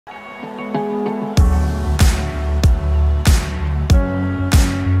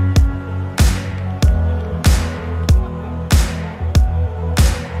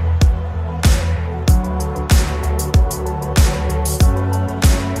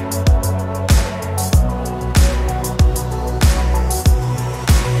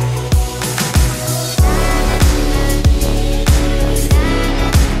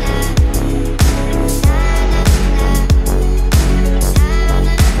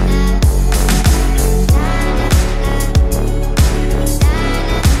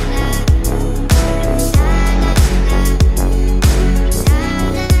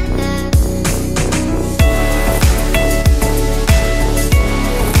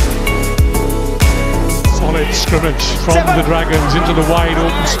scrimmage from the Dragons into the wide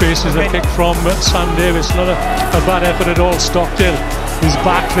open spaces. A kick from Sam Davis. Not a bad effort at all. Stockdale is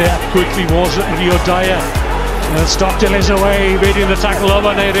back there. Quickly was Rio Dyer. Stockdale is away, waiting the tackle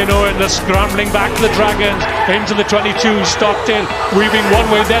over there, and they're scrambling back the Dragons into the 22. Stockdale weaving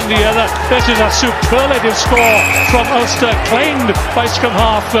one way then the other. This is a superlative score from Ulster, claimed by scrum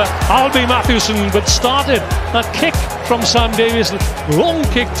half Albie Mathewson, but started that kick from Sam Davis. Long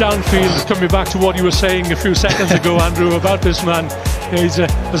kick downfield. Coming back to what you were saying a few seconds ago, Andrew, about this man. He's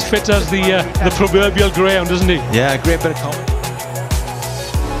as fit as the proverbial greyhound, isn't he? Yeah, a great bit of confidence.